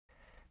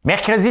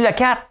Mercredi le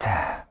 4,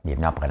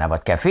 bienvenue en prenant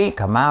votre café.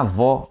 Comment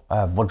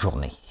va votre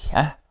journée?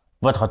 Hein?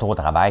 Votre retour au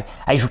travail?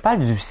 Hey, je vous parle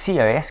du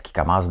CES qui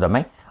commence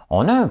demain.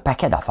 On a un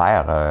paquet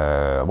d'affaires.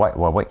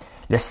 Ouais.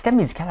 Le système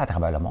médical à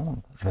travers le monde,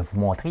 je vais vous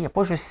montrer. Il n'y a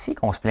pas juste ici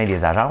qu'on se plaint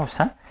des agences.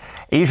 Hein?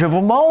 Et je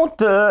vous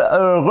montre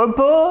un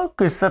repas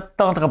que ça ne te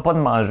tentera pas de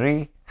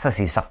manger. Ça,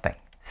 c'est certain.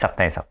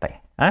 Certain.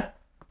 Hein?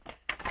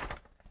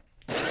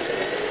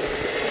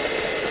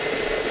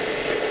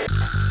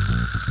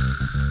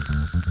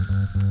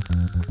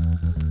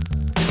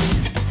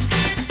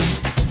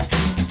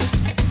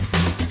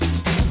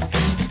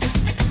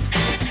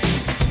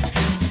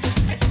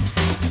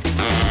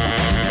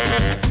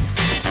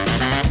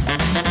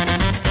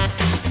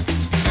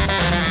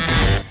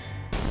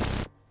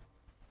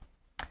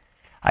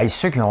 Hey,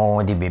 ceux qui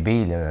ont des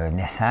bébés là,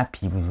 naissants,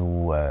 puis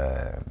vous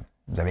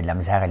avez de la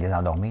misère à les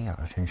endormir,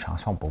 j'ai une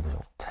chanson pour vous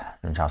autres.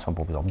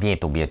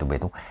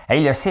 Bientôt.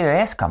 Hey, le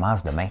CES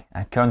commence demain,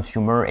 hein,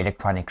 Consumer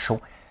Electronic Show.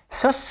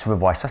 Ça, si tu veux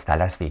voir ça, c'est à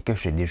Las Vegas,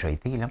 j'ai déjà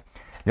été.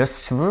 Là,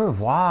 si tu veux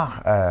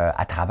voir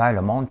à travers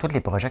le monde tous les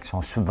projets qui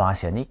sont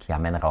subventionnés, qui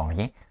n'amèneront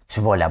rien, tu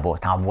vas là-bas,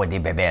 tu envoies des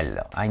bébelles.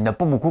 Là, hein. Il n'y en a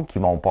pas beaucoup qui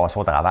vont passer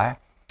au travers.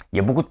 Il y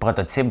a beaucoup de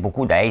prototypes,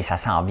 beaucoup de « hey, ça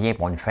s'en vient »,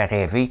 pour nous faire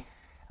rêver.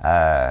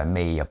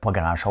 Mais il n'y a pas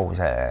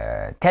grand-chose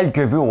tel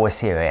que vu au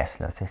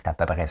CES. C'est à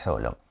peu près ça.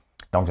 Là.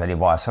 Donc, vous allez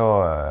voir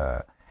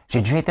ça. J'ai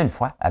déjà été une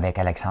fois avec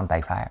Alexandre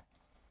Taillefer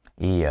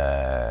et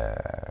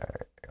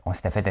on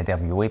s'était fait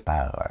interviewer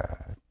par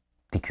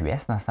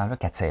TQS dans ce temps-là,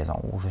 4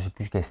 saisons. Je ne sais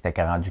plus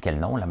c'était rendu quel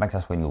nom, là, avant que ça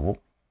soit nouveau.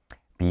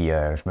 Puis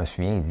je me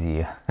souviens, il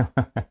dit...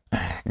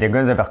 les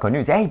gars nous avaient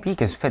reconnus. Il dit « Hey, puis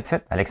qu'est-ce que tu fais de ça,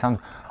 Alexandre?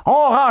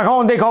 On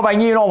rencontre des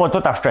compagnies, là, on va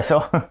tout acheter ça. »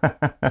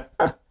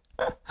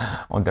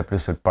 On était plus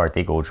sur le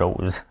party qu'autre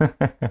chose.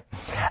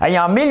 Et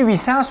en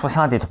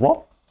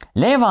 1863,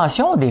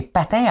 l'invention des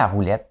patins à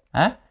roulettes.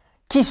 Hein?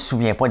 Qui ne se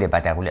souvient pas des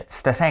patins à roulettes?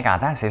 Si tu as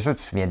 50 ans, c'est sûr que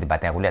tu te souviens des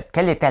patins à roulettes.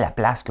 Quelle était la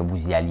place que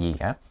vous y alliez?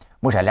 Hein?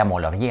 Moi, j'allais à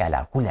Mont-Laurier, à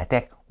la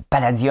Roulatec, au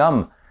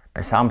Palladium. Il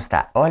me semble que c'était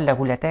à Hall, la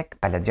Roulatec,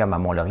 Palladium à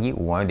Mont-Laurier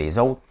ou un des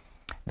autres.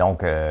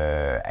 Donc,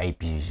 et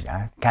puis,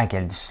 hein, quand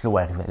le slow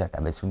arrivait, là,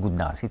 t'avais-tu le goût de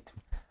danser?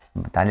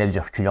 T'en as du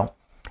reculon.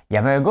 Il y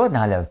avait un gars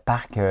dans le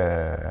parc...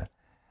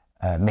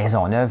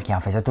 Maisonneuve qui en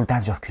faisait tout le temps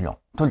du reculon.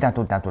 Tout le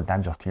temps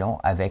du reculon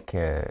avec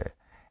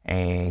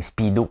un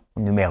speedo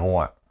numéro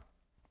 1.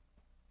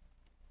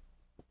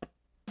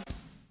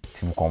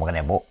 Si vous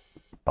comprenez pas, je ne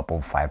peux pas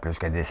vous faire plus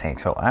que des dessins que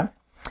ça. Hein?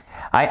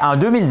 En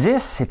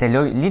 2010, c'était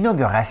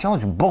l'inauguration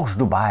du Burj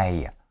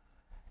Dubaï.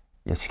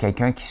 Y a-t-il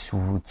quelqu'un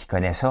qui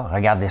connaît ça?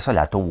 Regardez ça,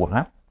 la tour.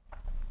 Hein?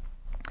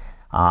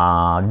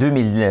 En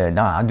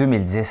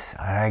 2010,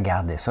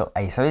 regardez ça.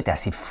 Hey, ça va être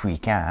assez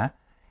fréquent. Hein?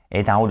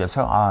 Et en haut de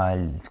ça,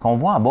 ce qu'on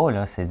voit en bas,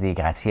 là, c'est des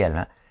gratte-ciels.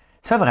 Hein?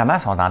 Ça, vraiment, ils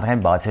sont en train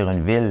de bâtir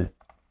une ville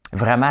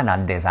vraiment dans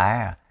le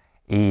désert.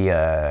 Et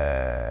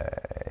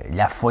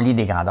la folie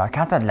des grandeurs.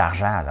 Quand tu as de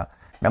l'argent, là,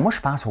 ben moi, je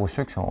pense aux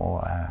ceux qui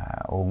sont,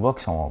 aux gars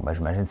qui sont, ben,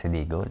 j'imagine que c'est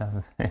des gars, là.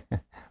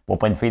 Pour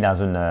pas une fille dans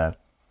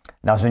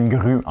une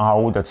grue en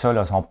haut de ça,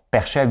 là, ils sont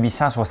perchés à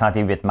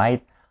 868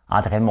 mètres,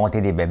 en train de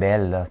monter des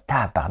bébelles, là.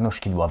 Tabarnouche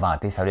qui doit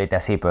vanter, ça doit être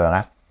assez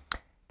peurant.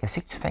 Qu'est-ce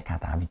que tu fais quand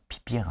tu as envie de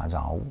pipi rendu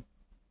en haut?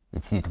 Y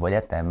a-t-il des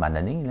toilettes à un moment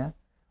donné, là,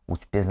 où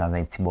tu pisses dans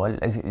un petit bol?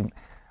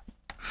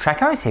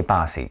 Chacun ses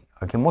pensées.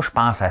 Okay? Moi, je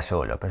pense à ça,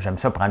 là, parce que j'aime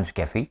ça prendre du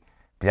café.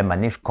 Puis là, à un moment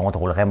donné, je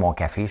contrôlerais mon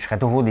café. Je serais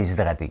toujours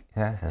déshydraté.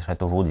 Hein? Ça serait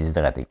toujours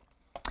déshydraté.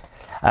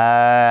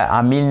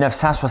 En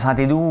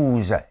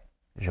 1972,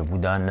 je vous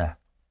donne...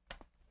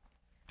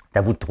 C'est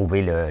à vous de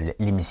trouver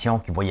l'émission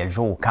qui voyait le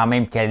jour, quand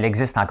même qu'elle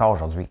existe encore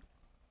aujourd'hui.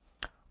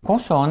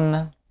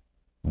 Consonne.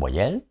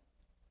 Voyelle.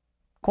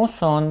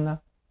 Consonne.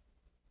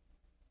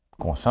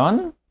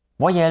 Consonne.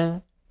 Voyelle.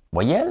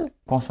 Voyelle,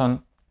 consonne.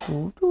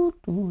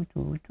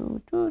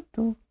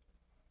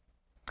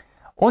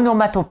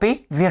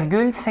 Onomatopée,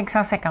 virgule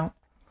 550.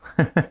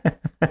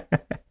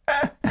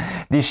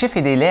 Des chiffres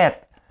et des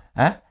lettres.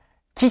 Hein?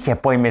 Qui n'a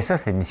pas aimé ça,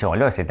 cette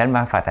émission-là? C'est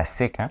tellement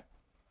fantastique. Hein?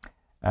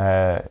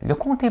 Le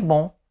compte est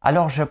bon.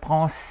 Alors, je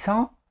prends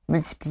 100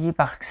 multiplié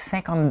par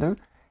 52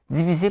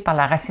 divisé par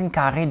la racine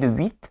carrée de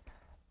 8.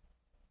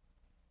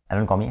 Ça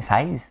donne combien?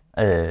 16?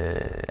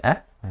 Hein?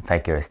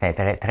 Fait que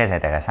c'est très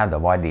intéressant de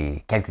voir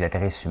des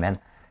calculatrices humaines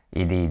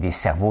et des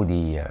cerveaux,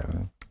 des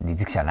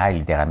dictionnaires,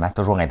 littéralement.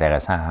 Toujours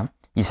intéressant. Hein?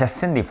 Ils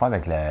s'assinent des fois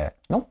avec le...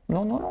 Non.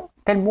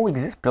 Tel mot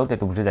existe, puis l'autre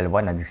est obligé de le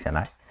voir dans le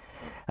dictionnaire.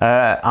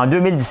 En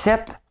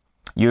 2017,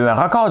 il y a eu un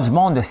record du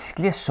monde de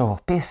cyclistes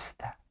sur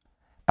piste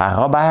par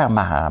Robert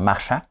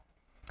Marchand.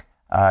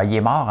 Il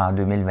est mort en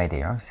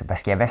 2021. C'est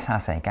parce qu'il avait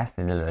 105 ans.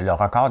 C'était le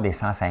record des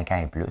 105 ans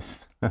et plus.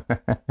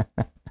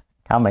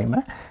 Quand même,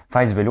 hein?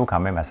 Faire du vélo quand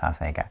même à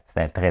 105 ans.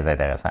 C'était très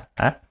intéressant.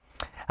 Hein?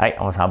 Hey,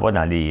 on s'en va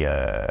dans les...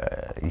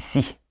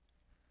 ici.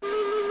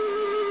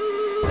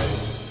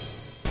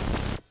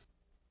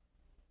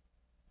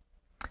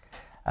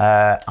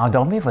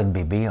 Endormez votre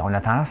bébé. On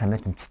a tendance à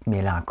mettre une petite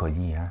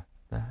mélancolie. Hein?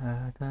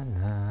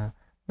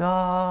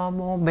 Dors,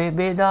 mon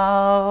bébé,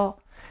 dors.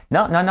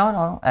 Non.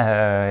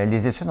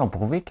 Les études ont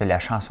prouvé que la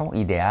chanson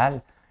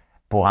idéale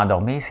pour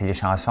endormir, c'est les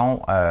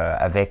chansons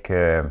avec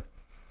un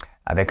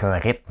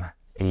rythme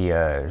Et je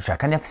ne la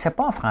connaissais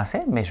pas en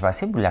français, mais je vais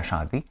essayer de vous la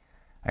chanter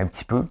un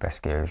petit peu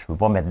parce que je ne veux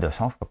pas mettre de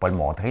son, je ne peux pas le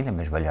montrer, là,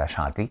 mais je vais la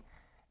chanter.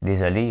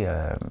 Désolé,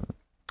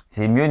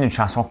 c'est mieux une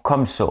chanson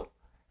comme ça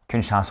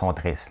qu'une chanson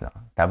triste. Là.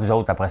 À vous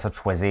autres, après ça, de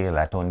choisir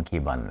la tune qui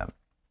est bonne. Là.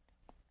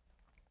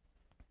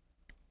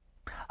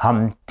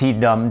 Humpty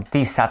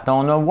Dumpty sat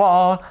on a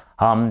wall.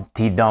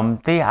 Humpty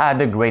Dumpty had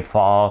a great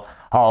fall.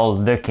 All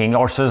the king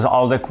horses,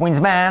 all the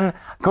queen's men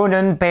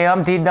couldn't pay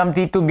Humpty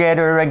Dumpty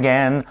together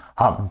again.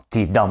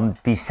 Humpty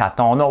Dumpty sat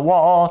on a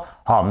wall.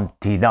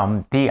 Humpty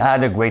Dumpty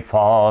had a great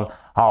fall.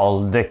 All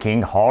the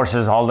king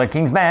horses, all the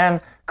king's men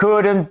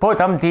couldn't put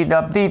Humpty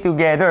Dumpty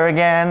together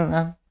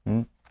again.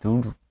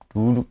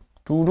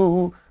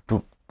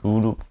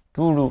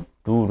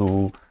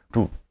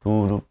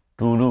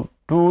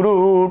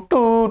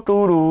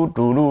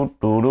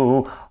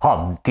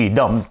 Humpty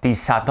Dumpty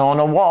sat on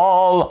a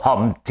wall.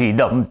 Humpty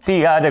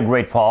Dumpty had a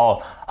great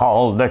fall.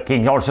 All the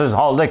king horses,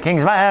 all the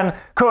king's men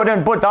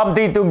couldn't put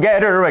Humpty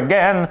together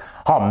again.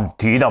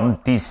 Humpty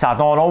Dumpty sat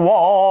on a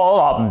wall.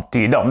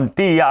 Humpty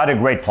Dumpty had a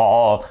great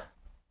fall.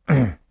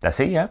 C'est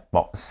assez, hein?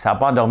 Bon, si ça n'a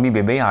pas endormi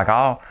bébé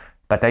encore,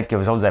 peut-être que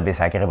vous autres, vous avez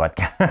sacré votre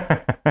camp.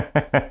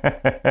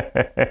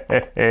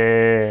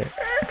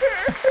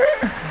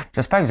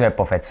 J'espère que vous n'avez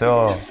pas fait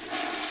ça.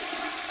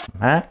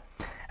 Hein?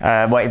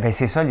 Oui, ben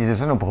c'est ça, les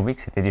études ont prouvé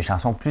que c'était des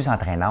chansons plus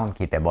entraînantes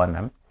qui étaient bonnes.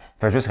 Hein?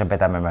 Fais juste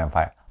répéter la même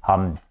affaire.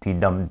 Humpty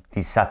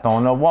Dumpty sat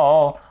on a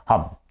wall.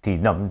 Humpty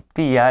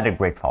Dumpty had a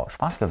great fall. Je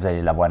pense que vous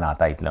allez l'avoir dans la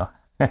tête, là.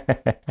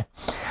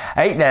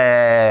 Hey,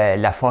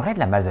 la forêt de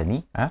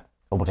l'Amazonie, hein,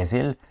 au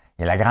Brésil,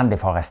 il y a la grande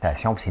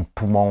déforestation, puis c'est le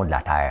poumon de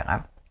la terre.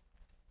 Hein?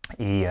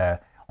 Et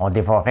on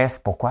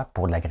déforeste, pourquoi?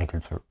 Pour de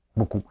l'agriculture.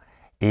 Beaucoup.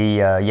 Et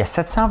il y a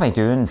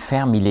 721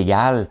 fermes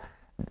illégales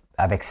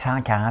avec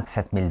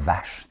 147 000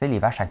 vaches. Tu sais, les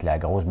vaches avec la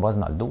grosse bosse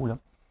dans le dos, là.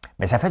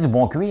 Mais ça fait du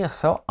bon cuir,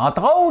 ça.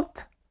 Entre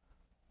autres,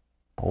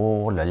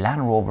 pour le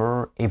Land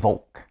Rover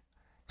Evoque.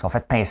 Ils sont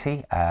fait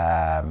pincer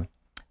à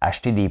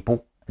acheter des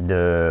pots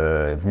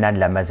venant de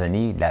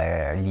l'Amazonie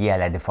liés à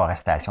la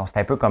déforestation. C'est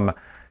un peu comme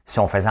si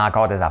on faisait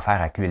encore des affaires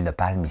avec l'huile de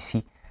palme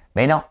ici.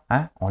 Mais non,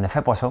 hein, on ne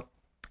fait pas ça.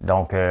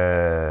 Donc,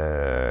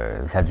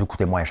 ça a dû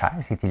coûter moins cher.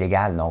 C'est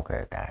illégal. Donc,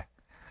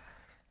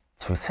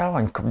 tu veux savoir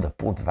une coupe de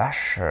peau de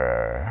vache?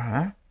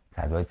 Hein?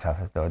 Ça doit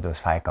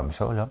se faire comme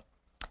ça, là.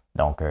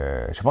 Donc,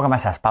 je ne sais pas comment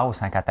ça se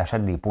passe hein, quand tu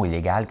achètes des pots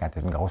illégales, quand tu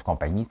es une grosse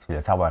compagnie, tu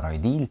veux avoir un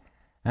deal.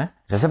 Hein?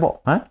 Je ne sais pas.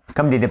 Hein?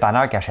 Comme des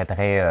dépanneurs qui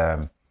achèteraient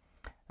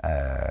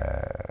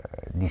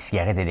des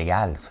cigarettes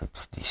illégales.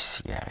 Des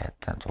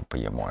cigarettes, hein? Tu vas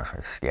payer moins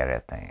cher,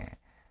 cigarettes.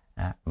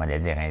 Hein?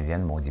 Maladie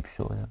indienne, mais on dit plus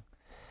ça. Là.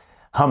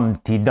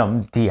 Humpty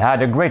Dumpty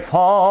had a great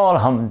fall.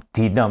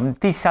 Humpty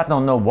Dumpty sat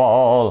on the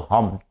wall.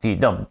 Humpty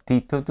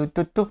Dumpty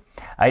tout.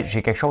 Hey,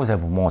 j'ai quelque chose à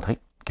vous montrer.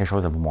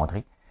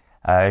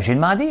 J'ai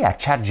demandé à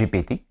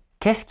ChatGPT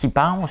qu'est-ce qu'il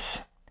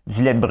pense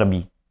du lait de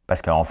brebis.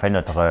 Parce qu'on fait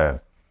nos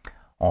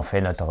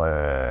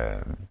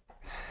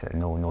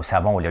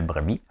savons au lait de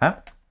brebis. Hein?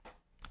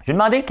 J'ai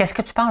demandé qu'est-ce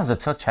que tu penses de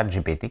ça,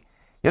 ChatGPT.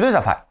 Il y a deux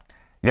affaires.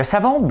 Le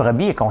savon de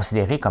brebis est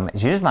considéré comme...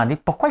 J'ai juste demandé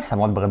pourquoi le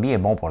savon de brebis est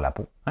bon pour la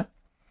peau. Hein?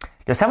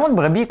 Le savon de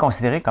brebis est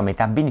considéré comme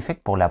étant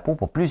bénéfique pour la peau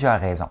pour plusieurs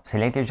raisons. C'est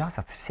l'intelligence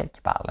artificielle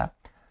qui parle. Hein?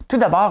 Tout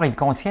d'abord, il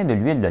contient de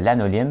l'huile de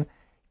lanoline,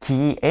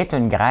 qui est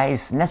une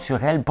graisse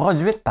naturelle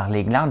produite par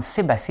les glandes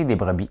sébacées des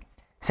brebis.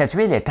 Cette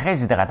huile est très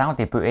hydratante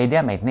et peut aider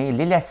à maintenir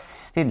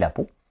l'élasticité de la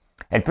peau.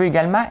 Elle peut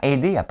également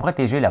aider à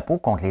protéger la peau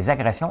contre les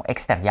agressions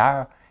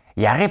extérieures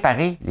et à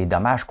réparer les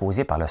dommages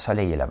causés par le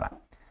soleil et le vent.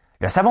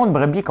 Le savon de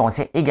brebis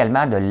contient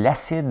également de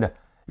l'acide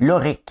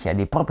laurique qui a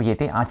des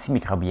propriétés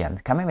antimicrobiennes.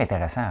 Quand même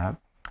intéressant, hein?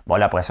 Bon,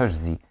 là, après ça,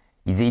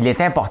 il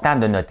est important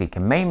de noter que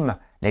même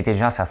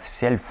l'intelligence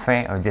artificielle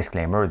fait un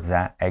disclaimer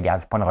disant hey, «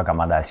 regarde, c'est pas une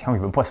recommandation,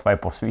 il ne veut pas se faire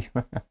poursuivre. »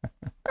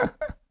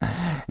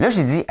 Là,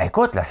 j'ai dit «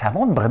 écoute, le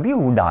savon de brebis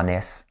ou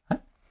d'ânesse? Hein? »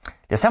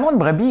 Le savon de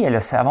brebis et le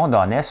savon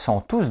d'ânesse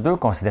sont tous deux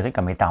considérés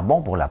comme étant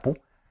bons pour la peau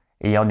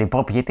et ont des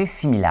propriétés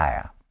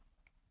similaires.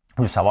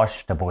 Je veux savoir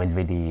si je te pourrais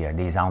élever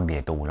des ânes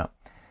bientôt. Là.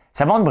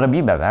 Savon de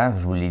brebis, ben,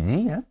 je vous l'ai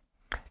dit. Hein?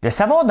 Le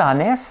savon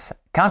d'ânesse,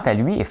 quant à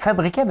lui, est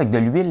fabriqué avec de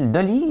l'huile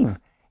d'olive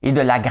et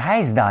de la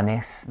graisse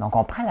d'ânesse. Donc,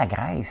 on prend la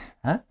graisse,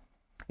 hein?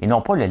 Et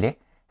non pas le lait.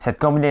 Cette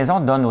combinaison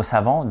donne au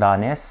savon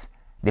d'ânesse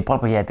des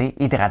propriétés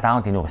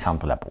hydratantes et nourrissantes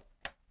pour la peau.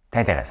 C'est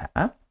intéressant,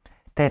 hein?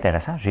 C'est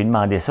intéressant. J'ai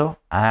demandé ça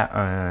à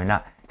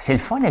un... C'est le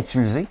fun à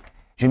utiliser.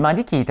 J'ai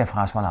demandé qui était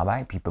François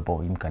Lambert, puis il peut pas,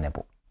 il me connaît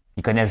pas.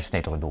 Il connaît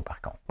Justin Trudeau,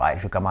 par contre. Ouais,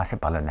 je vais commencer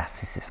par le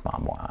narcissisme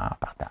en moi, hein, en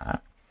partant. Hein?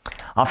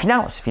 En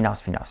finance. Hein?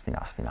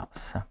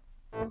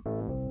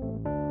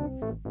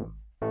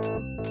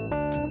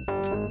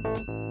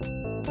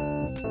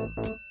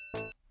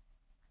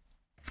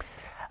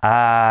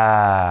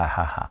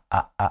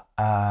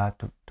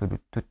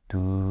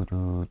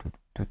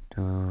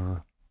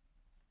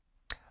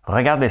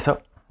 Regardez ça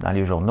dans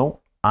les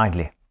journaux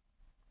anglais.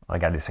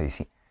 Regardez ça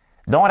ici.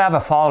 Don't have a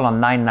fall on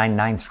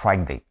 999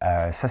 strike day.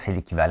 Ça, c'est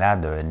l'équivalent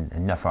de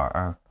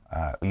 911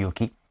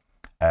 UK.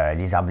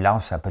 Les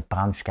ambulances, ça peut te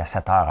prendre jusqu'à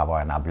 7 heures à avoir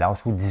une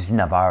ambulance ou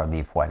 19 heures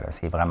des fois.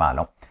 C'est vraiment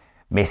long.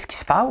 Mais ce qui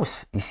se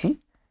passe ici,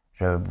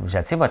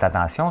 j'attire votre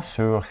attention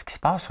sur ce qui se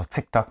passe sur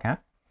TikTok. Hein?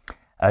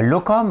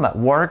 Locum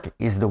Work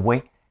is the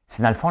way.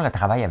 C'est dans le fond le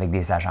travail avec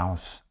des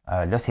agences.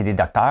 Là, c'est des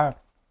docteurs.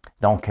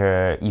 Donc,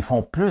 ils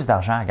font plus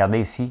d'argent. Regardez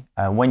ici.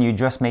 When you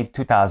just made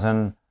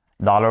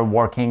 $2,000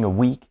 working a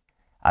week,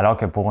 alors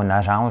que pour une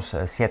agence,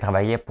 si elle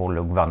travaillait pour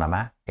le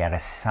gouvernement, il y aurait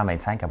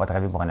 625, elle va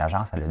travailler pour une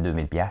agence, elle a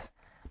 2000$.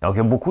 Donc, il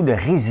y a beaucoup de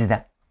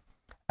résidents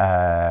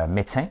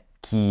médecins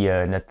qui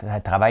ne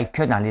travaillent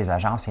que dans les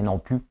agences et non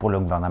plus pour le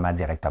gouvernement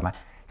directement.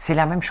 C'est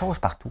la même chose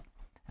partout.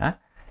 Hein?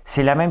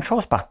 C'est la même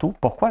chose partout.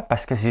 Pourquoi?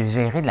 Parce que c'est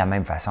géré de la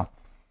même façon.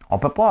 On ne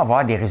peut pas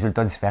avoir des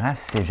résultats différents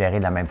si c'est géré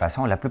de la même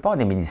façon. La plupart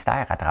des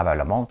ministères à travers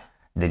le monde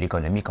de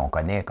l'économie qu'on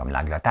connaît, comme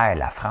l'Angleterre,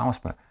 la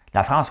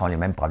France ont les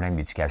mêmes problèmes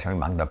d'éducation, il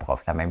manque de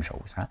profs, la même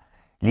chose. Hein?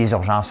 Les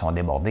urgences sont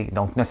débordées.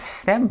 Donc, notre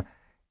système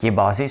qui est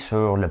basé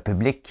sur le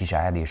public qui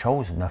gère des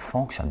choses ne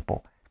fonctionne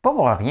pas. C'est pas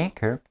pour rien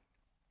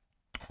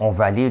qu'on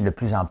veut aller de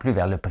plus en plus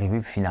vers le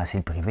privé, financer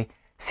le privé.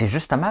 C'est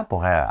justement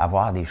pour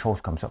avoir des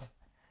choses comme ça.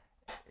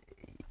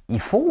 Il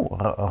faut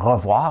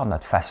revoir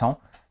notre façon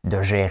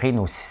de gérer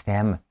nos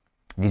systèmes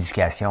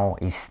d'éducation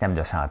et systèmes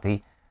de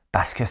santé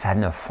parce que ça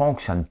ne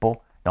fonctionne pas.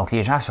 Donc,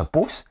 les gens se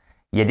poussent.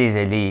 Il y a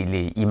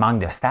il manque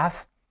de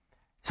staff.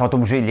 Ils sont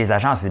obligés, les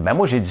agences disent, ben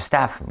moi, j'ai du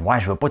staff. Moi,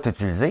 je ne veux pas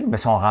t'utiliser, mais ils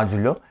sont rendus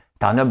là.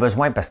 Tu en as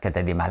besoin parce que tu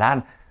as des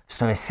malades.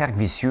 C'est un cercle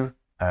vicieux.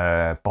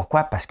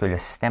 Pourquoi? Parce que le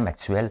système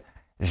actuel,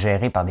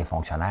 géré par des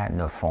fonctionnaires,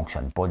 ne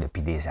fonctionne pas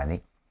depuis des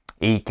années.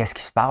 Et qu'est-ce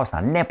qui se passe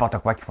dans n'importe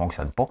quoi qui ne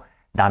fonctionne pas?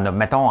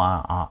 Mettons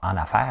en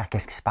affaires,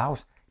 qu'est-ce qui se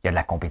passe? Il y a de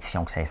la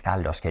compétition qui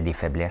s'installe lorsqu'il y a des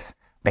faiblesses.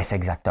 Ben, c'est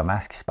exactement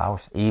ce qui se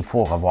passe. Et il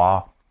faut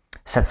revoir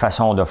cette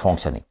façon de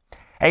fonctionner.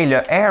 Hey,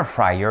 le air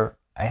fryer,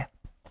 hein?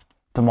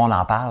 Tout le monde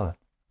en parle.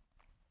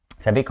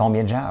 Vous savez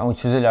combien de gens ont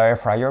utilisé le air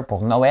fryer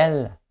pour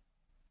Noël?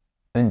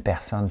 1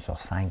 personne sur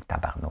 5,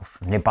 tabarnouche.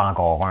 Je n'ai pas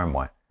encore un,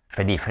 moi. Je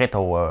fais des frites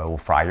au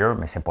fryer,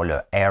 mais ce n'est pas le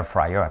air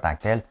fryer en tant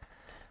que tel.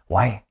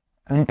 Ouais,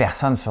 1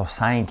 personne sur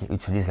 5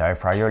 utilise le air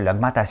fryer.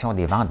 L'augmentation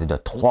des ventes est de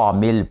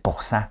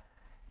 3000%.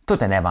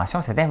 Toute une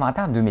invention. C'est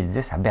inventé en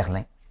 2010 à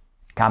Berlin.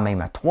 Quand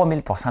même,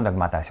 3000%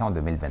 d'augmentation en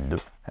 2022.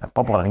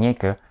 Pas pour rien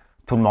que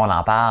tout le monde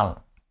en parle.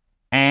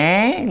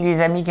 Hein,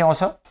 les amis qui ont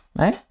ça?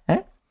 Hein?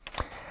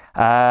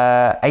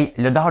 Hey,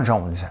 le Dow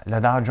Jones. Le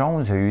Dow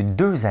Jones a eu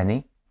 2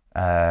 années.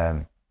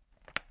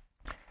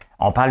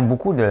 On parle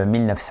beaucoup de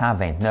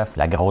 1929,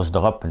 la grosse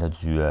drop là,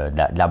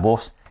 de la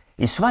bourse.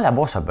 Et souvent, la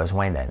bourse a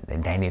besoin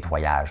d'un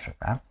nettoyage.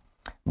 Hein?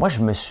 Moi,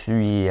 je me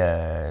suis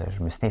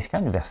inscrit à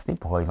l'université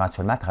pour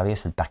éventuellement travailler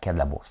sur le parquet de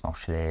la bourse. Donc,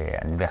 je suis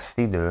à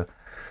l'université de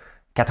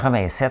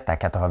 87 à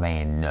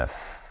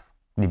 89.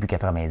 Début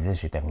 90,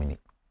 j'ai terminé.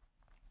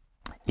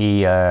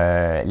 Et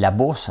la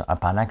bourse,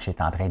 pendant que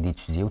j'étais en train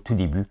d'étudier au tout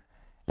début,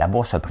 la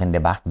bourse a pris une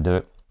débarque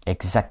de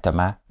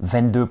exactement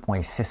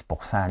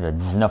 22,6% le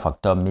 19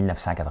 octobre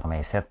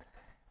 1987.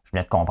 Je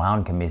venais de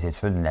comprendre que mes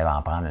études devaient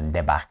en prendre une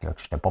débarque, là, que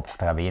je n'étais pas pour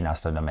travailler dans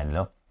ce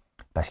domaine-là.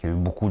 Parce qu'il y a eu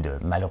beaucoup,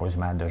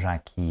 malheureusement, de gens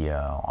qui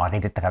ont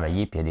arrêté de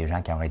travailler, puis il y a des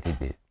gens qui ont arrêté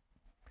des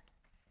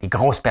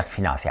grosses pertes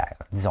financières,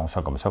 disons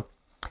ça comme ça.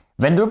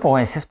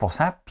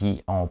 22,6%,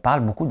 puis on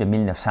parle beaucoup de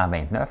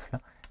 1929. Là.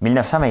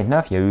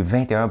 1929, il y a eu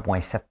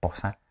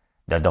 21,7%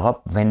 de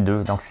drop,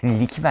 22. Donc, c'est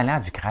l'équivalent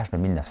du crash de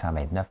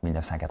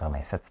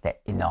 1929-1987.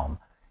 C'était énorme.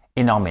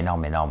 Énorme,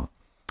 énorme, énorme.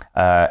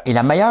 Et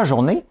la meilleure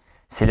journée,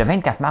 c'est le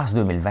 24 mars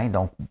 2020.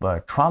 Donc,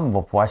 Trump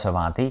va pouvoir se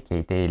vanter qui a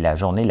été la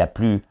journée la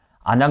plus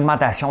en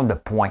augmentation de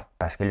points.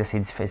 Parce que là,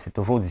 c'est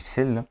toujours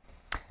difficile. Là.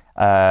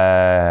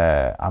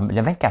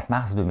 Le 24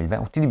 mars 2020,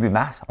 au tout début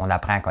mars, on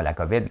apprend que la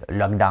COVID,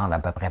 lockdown à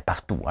peu près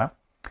partout. Hein?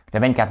 Le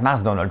 24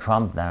 mars, Donald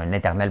Trump, dans un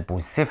éternel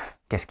positif,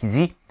 qu'est-ce qu'il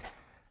dit?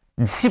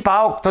 D'ici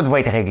Pâques, tout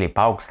va être réglé.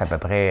 Pâques, c'est à peu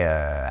près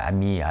à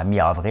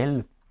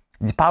mi-avril.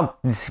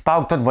 D'ici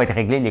Pâques, tout va être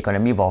réglé,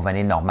 l'économie va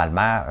revenir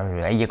normalement.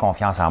 Ayez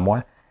confiance en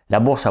moi. La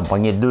bourse a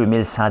pogné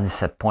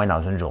 2117 points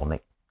dans une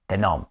journée. C'est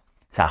énorme.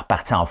 Ça a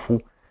reparti en fou.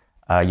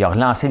 Il a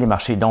relancé les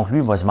marchés. Donc, lui,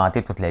 il va se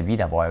vanter toute la vie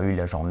d'avoir eu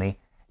la journée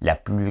la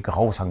plus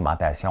grosse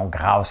augmentation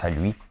grâce à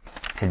lui.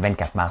 C'est le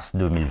 24 mars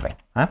 2020.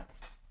 Hein?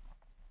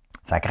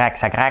 Ça craque,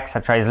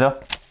 cette chaise-là.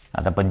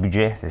 Quand t'as pas de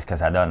budget, c'est ce que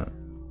ça donne.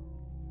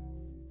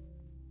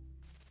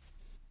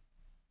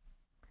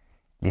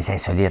 Les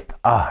insolites.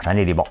 Ah, j'en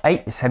ai des bons.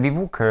 Hey,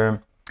 savez-vous que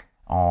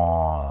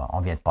on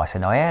vient de passer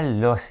Noël?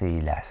 Là,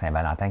 c'est la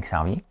Saint-Valentin qui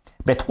s'en vient.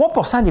 Bien,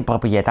 3% des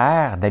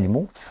propriétaires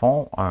d'animaux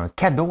font un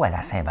cadeau à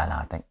la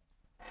Saint-Valentin.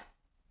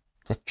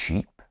 C'est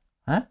cheap.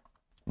 Hein?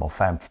 Bon,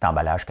 faire un petit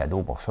emballage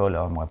cadeau pour ça,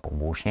 là, moi, pour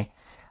vos chiens.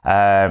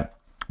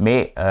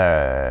 Mais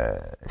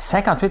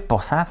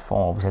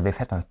 58% vous avez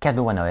fait un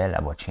cadeau à Noël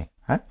à votre chien.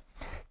 Hein?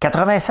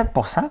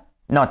 87%,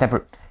 non, attends un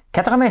peu.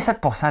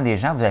 87% des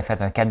gens, vous avez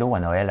fait un cadeau à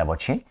Noël à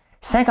votre chien.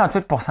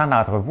 58%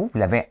 d'entre vous, vous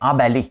l'avez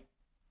emballé.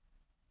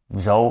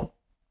 Vous autres,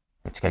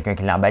 y a-t-il quelqu'un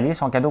qui l'a emballé,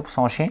 son cadeau pour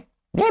son chien?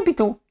 Bien, pis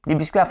tout. Des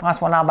biscuits à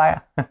François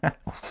Lambert.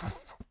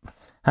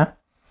 Hein?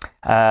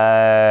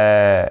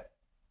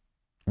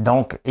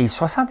 Donc, et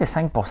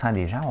 65%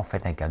 des gens ont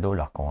fait un cadeau à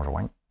leur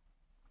conjoint.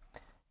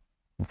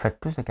 Vous faites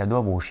plus de cadeaux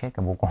à vos chiens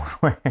que vos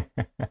conjoints.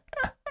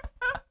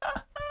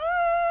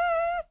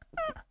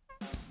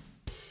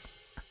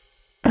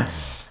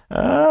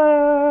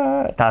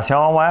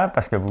 Attention, ouais,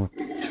 parce que vous...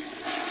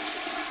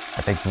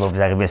 Peut-être qu'il va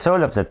vous arriver ça,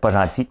 là, vous n'êtes pas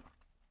gentil.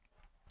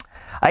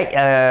 Hey,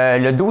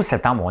 le 12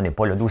 septembre, on n'est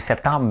pas le 12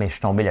 septembre, mais je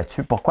suis tombé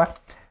là-dessus. Pourquoi?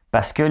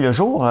 Parce que le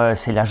jour,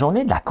 c'est la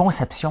journée de la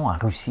conception en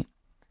Russie.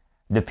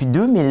 Depuis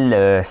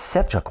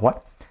 2007, je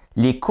crois,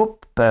 les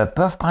couples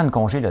peuvent prendre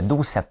congé le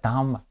 12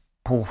 septembre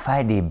pour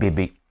faire des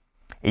bébés.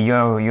 Et il y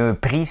a un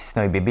prix si c'est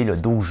un bébé le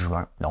 12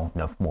 juin, donc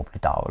 9 mois plus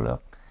tard, là.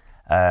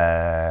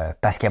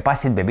 Parce qu'il n'y a pas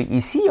assez de bébés.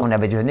 Ici, on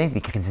avait donné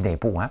des crédits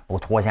d'impôt. Hein? Au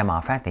troisième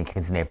enfant, tu as un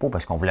crédit d'impôt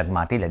parce qu'on voulait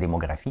augmenter la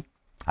démographie.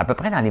 À peu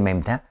près dans les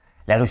mêmes temps,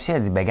 la Russie a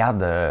dit, ben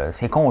garde,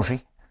 c'est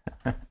congé.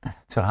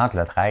 Tu rentres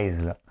le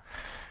 13, là.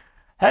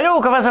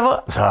 Allô, comment ça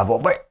va? Ça va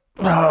bien.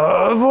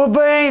 Ça va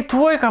bien,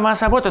 toi, comment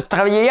ça va? T'as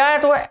travaillé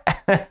hier, toi?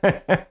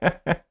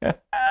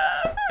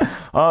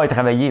 Ah, j'ai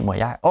travaillé, moi,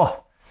 hier. Oh!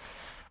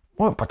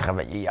 Moi, pas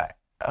travaillé hier.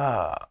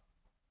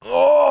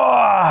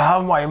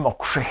 Moi, il m'a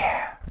couché.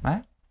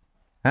 Hein?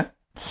 Hein?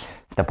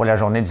 C'était pas la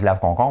journée du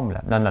lave-concombre,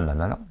 là.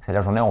 Non. C'est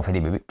la journée où on fait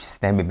des bébés. Puis si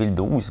c'était un bébé le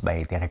 12,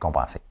 ben, t'es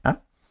récompensé. Hein?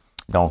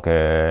 Donc,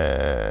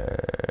 c'est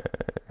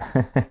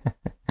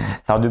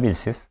en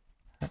 2006.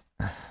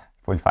 Il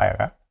faut le faire,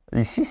 hein?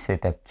 Ici,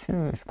 c'était,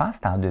 je pense que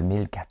c'était en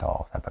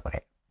 2014, à peu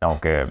près.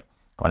 Donc,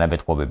 on avait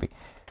 3 bébés.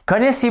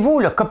 Connaissez-vous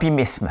le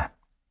copimisme?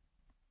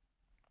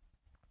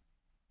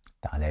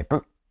 Attendez un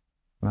peu.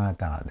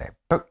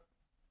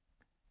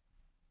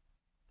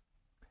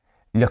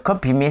 Le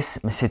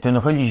copimisme, c'est une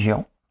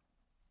religion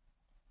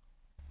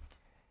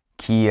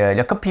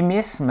le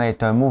copimisme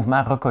est un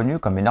mouvement reconnu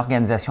comme une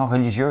organisation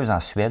religieuse en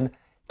Suède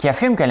qui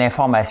affirme que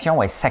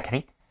l'information est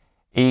sacrée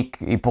et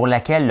pour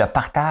laquelle le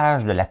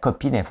partage de la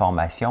copie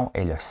d'information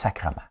est le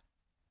sacrement.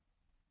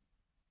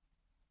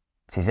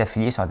 Ses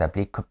affiliés sont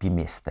appelés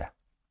copimistes.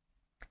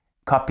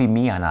 Copy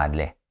me en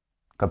anglais.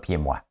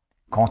 Copiez-moi.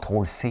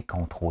 Ctrl-C,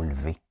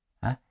 Ctrl-V.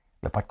 Hein?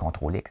 Il n'y a pas de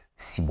Ctrl-X.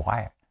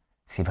 Ciboire.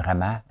 C'est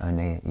vraiment,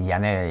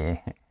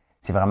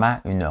 c'est vraiment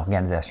une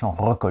organisation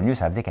reconnue.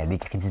 Ça veut dire qu'elle a des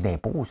crédits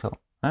d'impôt, ça.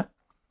 Hein?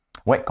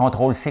 Oui,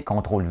 Ctrl-C,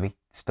 Ctrl-V.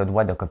 Tu te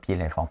dois de copier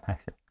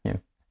l'information.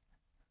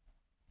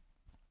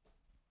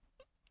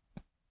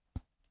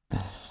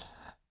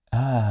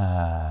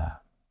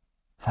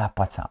 Ça n'a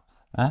pas de sens.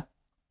 Hein?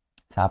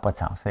 Ça n'a pas de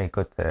sens.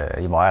 Écoute, il va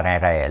y avoir un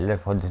réel.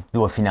 Tu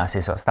dois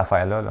financer ça, cette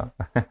affaire-là. Là.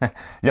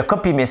 Le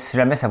copimisme, si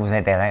jamais ça vous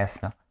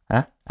intéresse, là.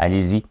 Hein?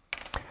 Allez-y.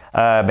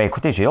 Ben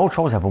écoutez, j'ai autre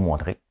chose à vous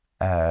montrer.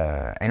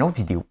 Une autre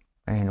vidéo.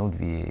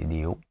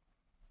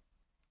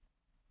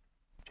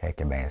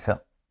 Checkez bien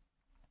ça.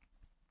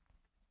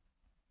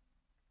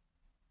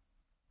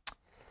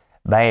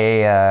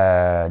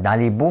 Ben, dans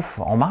les bouffes,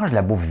 on mange de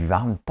la bouffe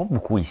vivante. Pas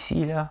beaucoup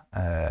ici, là.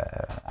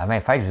 Avant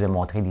les fêtes, je vous ai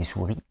montré des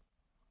souris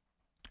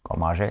qu'on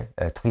mangeait.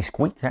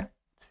 Tri-squeak, hein?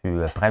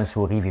 Tu prends une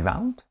souris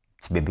vivante,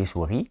 petit bébé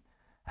souris,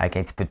 avec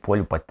un petit peu de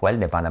poil ou pas de poil,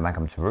 dépendamment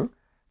comme tu veux.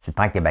 Tu le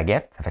prends avec tes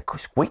baguettes, ça fait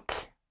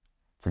squeak.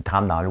 Tu le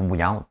trempes dans l'eau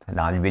bouillante,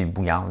 dans l'huile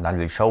bouillante, dans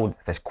l'huile chaude,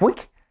 ça fait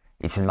squeak.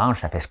 Et tu le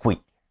manges, ça fait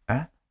squeak.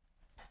 Hein?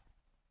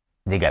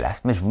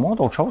 Dégueulasse. Mais je vous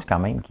montre autre chose quand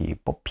même qui n'est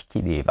pas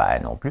piqué des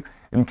vers non plus.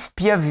 Une petite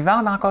pieuvre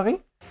vivante en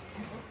Corée.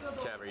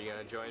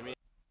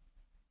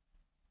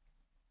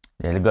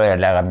 Le gars, il a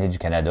de la ramener du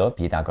Canada,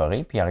 puis il est en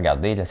Corée, puis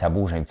regardez, là, ça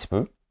bouge un petit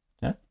peu.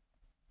 Hein?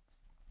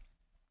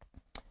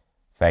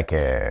 Fait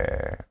que,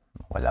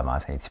 on va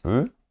l'avancer un petit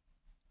peu.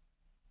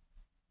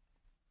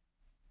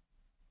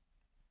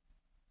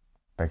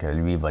 Fait que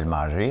lui, il va le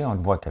manger. On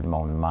voit que le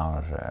monde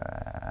mange.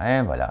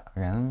 Hein, voilà.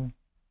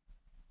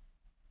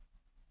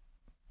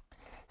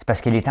 C'est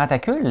parce que les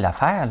tentacules,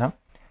 l'affaire, là,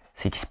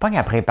 c'est qu'ils se pognent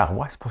après les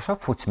parois. C'est pour ça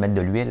qu'il faut que tu mettes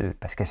de l'huile,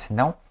 parce que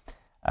sinon,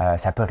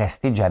 ça peut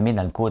rester jamais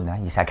dans le coude. Hein?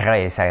 Ça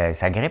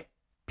grippe,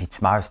 puis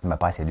tu meurs si tu ne mets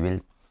pas assez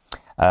d'huile.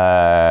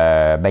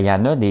 Ben, il y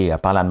en a des,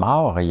 parlant de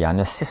morts, il y en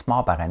a 6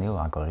 morts par année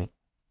en Corée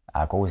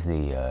à cause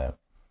des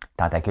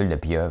tentacules de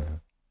pieuvre.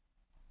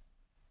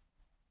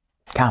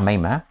 Quand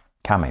même, hein?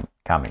 Quand même.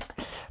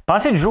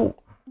 Pensée du jour.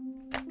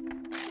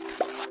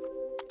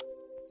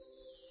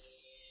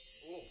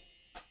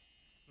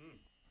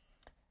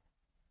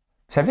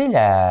 Vous savez,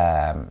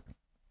 la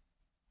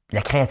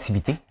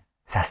créativité,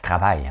 ça se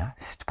travaille. Hein?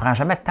 Si tu ne prends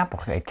jamais de temps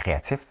pour être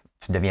créatif,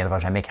 tu ne deviendras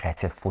jamais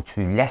créatif. Il faut que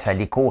tu laisses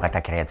aller cours à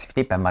ta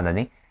créativité, puis à un moment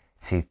donné,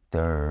 c'est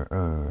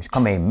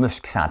comme un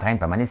muscle qui s'entraîne,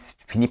 puis à un moment donné,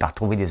 tu finis par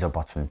trouver des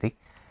opportunités.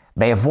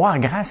 Bien, voir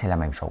grand, c'est la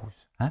même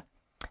chose. Hein?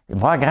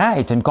 Voir grand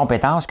est une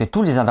compétence que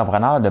tous les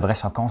entrepreneurs devraient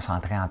se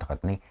concentrer à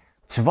entretenir.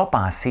 Tu vas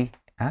penser.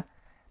 Hein?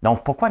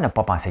 Donc, pourquoi ne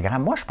pas penser grand?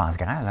 Moi, je pense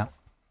grand, là.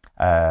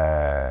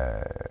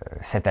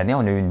 Cette année, on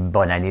a eu une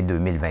bonne année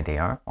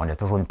 2021. On a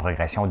toujours une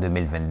progression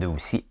 2022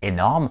 aussi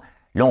énorme.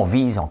 Là,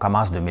 on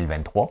commence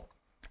 2023.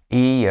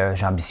 Et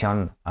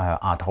j'ambitionne,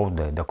 entre autres,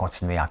 de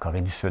continuer en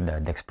Corée du Sud,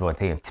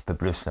 d'exploiter un petit peu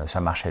plus ce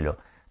marché-là,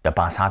 de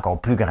penser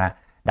encore plus grand,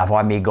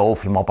 d'avoir mes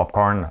gaufres et mon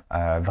popcorn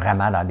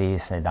vraiment dans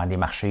des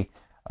marchés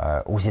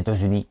aux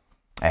États-Unis,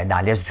 dans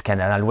l'Est du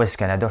Canada, dans l'Ouest du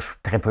Canada, je suis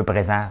très peu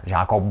présent. J'ai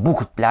encore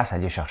beaucoup de place à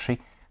aller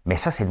chercher. Mais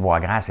ça, c'est de voir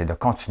grand, c'est de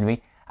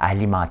continuer à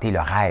alimenter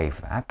le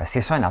rêve. Hein? Parce que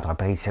c'est ça une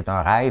entreprise, c'est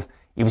un rêve.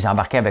 Et vous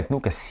embarquez avec nous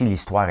que si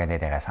l'histoire est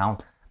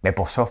intéressante, bien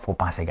pour ça, il faut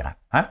penser grand.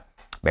 Hein?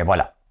 Ben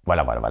voilà.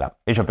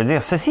 Et je peux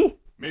dire ceci.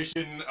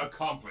 Mission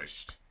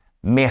accomplished.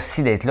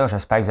 Merci d'être là.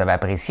 J'espère que vous avez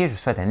apprécié. Je vous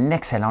souhaite une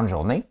excellente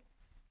journée.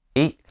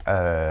 Et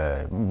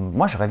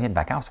moi, je reviens de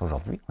vacances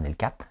aujourd'hui. On est le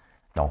 4.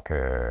 Donc,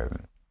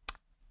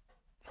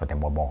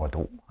 souhaitez-moi bon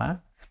retour. Hein?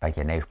 J'espère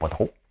qu'il neige pas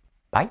trop.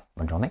 Bye.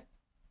 Bonne journée.